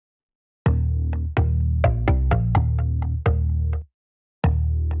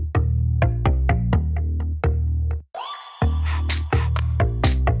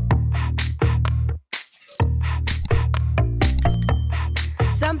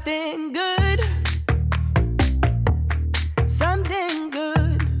Something good, something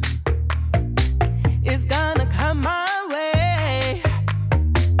good is gonna come my way,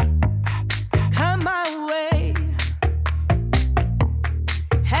 come my way.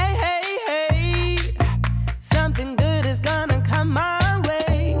 Hey, hey, hey, something good is gonna come my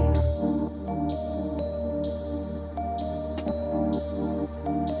way.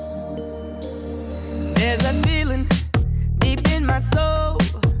 There's a feeling deep in my soul.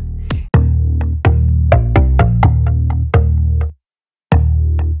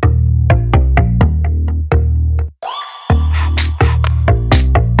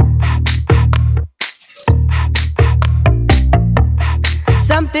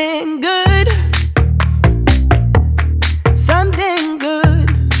 Something good, something good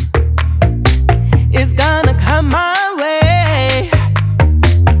is gonna come my way,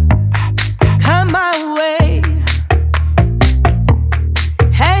 come my way.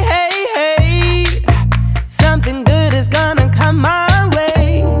 Hey, hey, hey, something good is gonna come my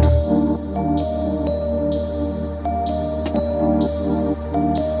way.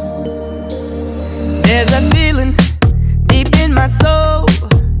 There's a feeling deep in my soul.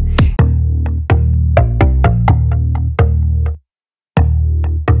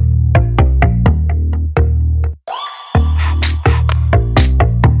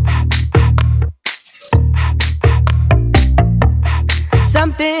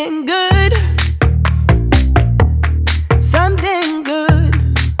 Something good, something good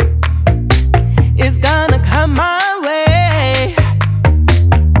is gonna come my way,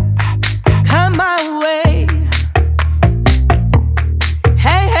 come my way.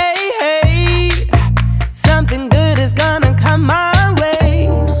 Hey, hey, hey, something good is gonna come my way.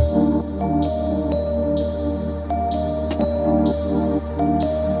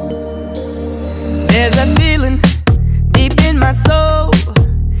 There's a feeling deep in my soul.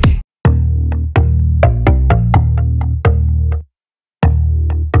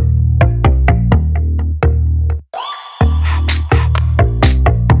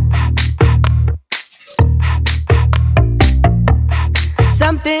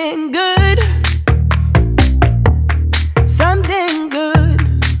 Something good, something good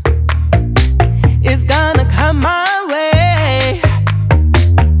is gonna come my way, come my way.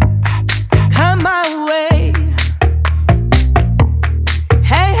 Hey, hey, hey, something good is gonna come my way. There's a feeling deep in my soul. Something good, something good is gonna come my way, come my way.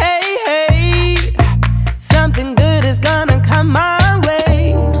 Hey, hey, hey, something good is gonna come my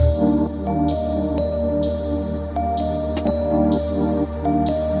way.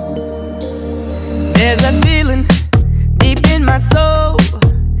 There's a feeling deep in my soul.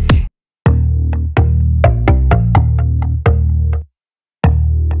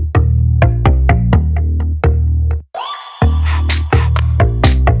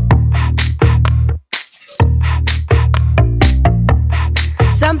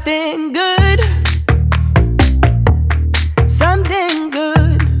 Something good, something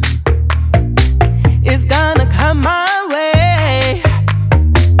good is gonna come my way,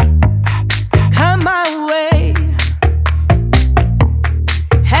 come my way.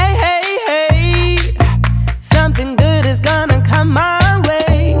 Hey, hey, hey, something good is gonna come my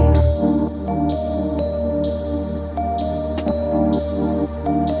way.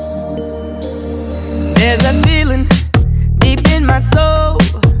 There's a feeling deep in my soul.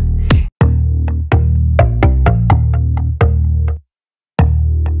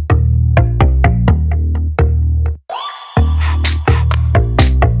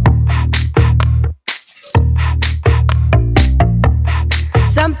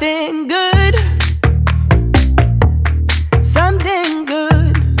 Something good, something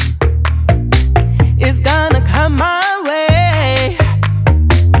good is gonna come my way,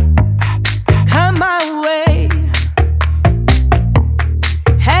 come my way.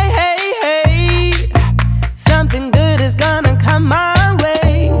 Hey, hey, hey, something good is gonna come my way.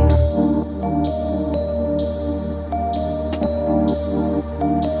 There's a feeling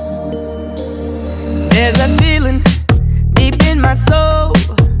deep in my soul. There's a feeling deep in my soul.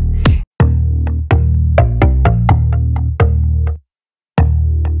 Something good, something good is gonna come my way, come my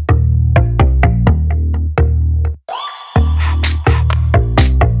way. Hey, hey, hey, something good is gonna come my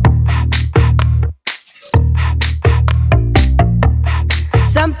way.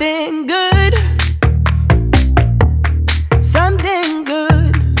 Something good, something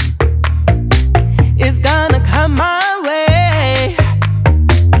good is gonna come my way,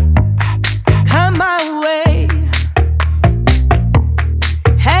 come my way.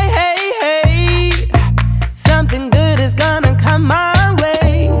 Hey, hey, hey, something good is gonna come my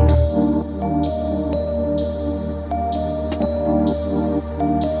way.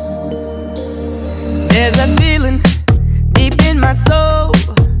 There's a feeling deep in my soul.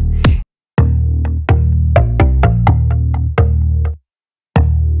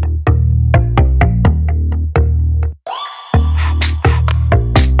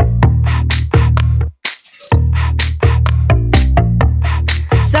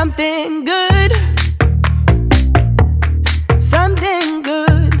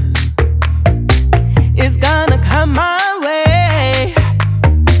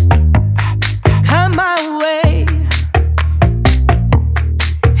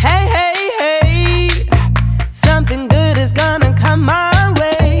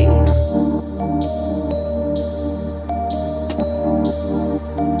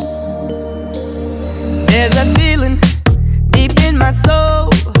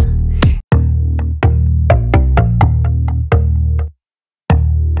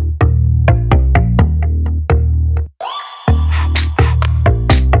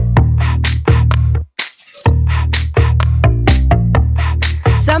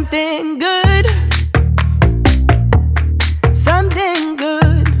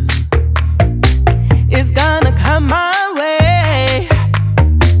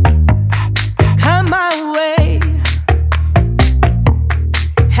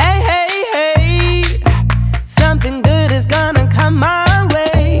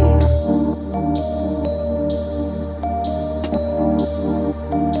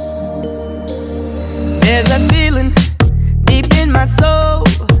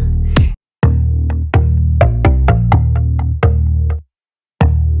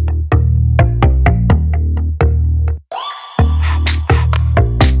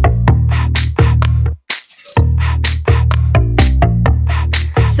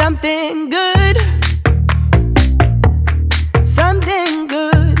 Something good, something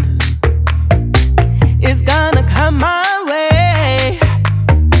good is gonna come my way,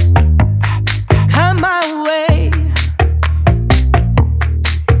 come my way.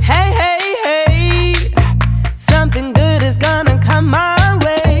 Hey, hey, hey, something good is gonna come my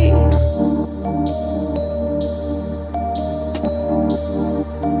way.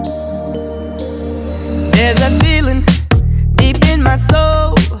 There's a feeling deep in my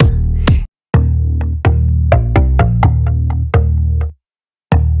soul.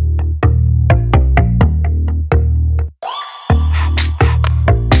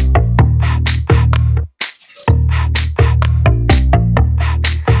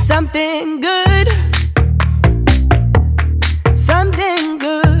 Something good, something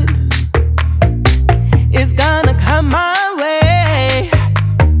good is gonna come my way,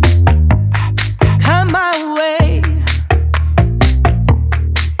 come my way.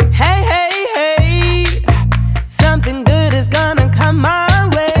 Hey, hey, hey, something good is gonna come my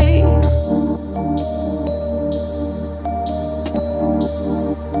way.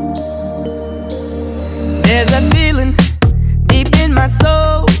 There's a feeling deep in my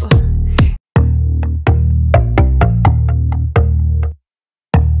soul.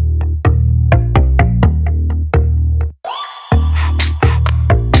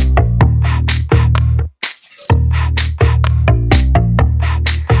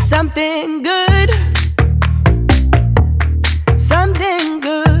 Something good, something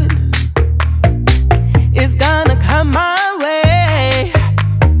good is gonna come my way,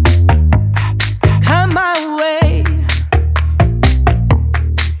 come my way.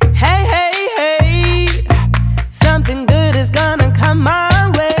 Hey, hey, hey, something good is gonna come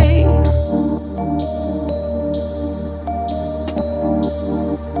my way.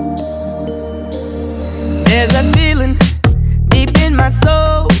 There's a feeling deep in my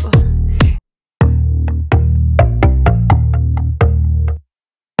soul.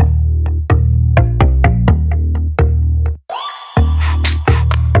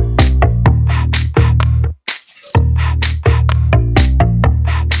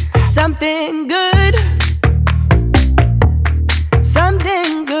 Something good,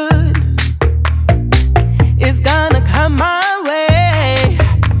 something good is gonna come my way,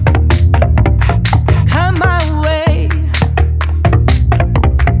 come my way.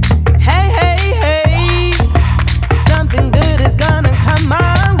 Hey, hey, hey, something good is gonna come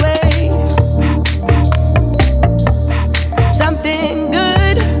my way. Something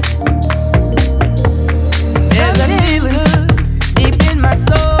good, there's a feeling deep in my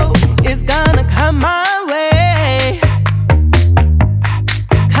soul. It's gonna come my way,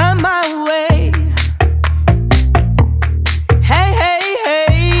 come my way. Hey, hey,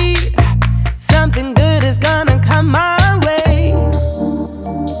 hey, something good is gonna come my way.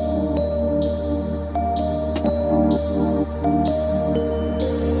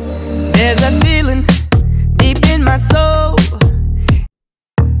 There's a feeling deep in my soul.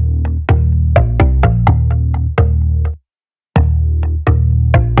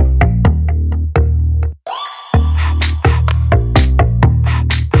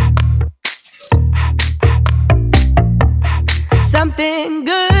 Something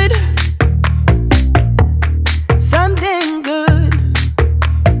good, something good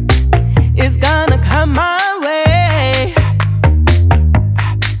is gonna come my way,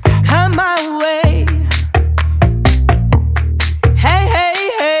 come my way. Hey, hey,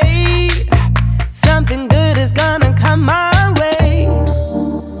 hey, something good is gonna come my way.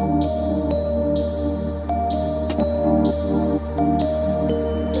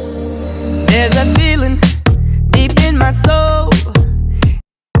 There's a feeling deep in my soul.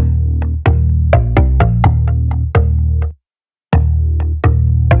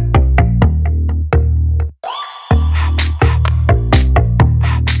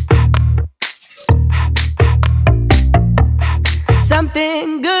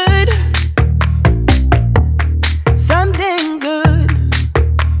 Something good, something good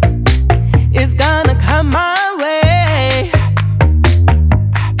is gonna come my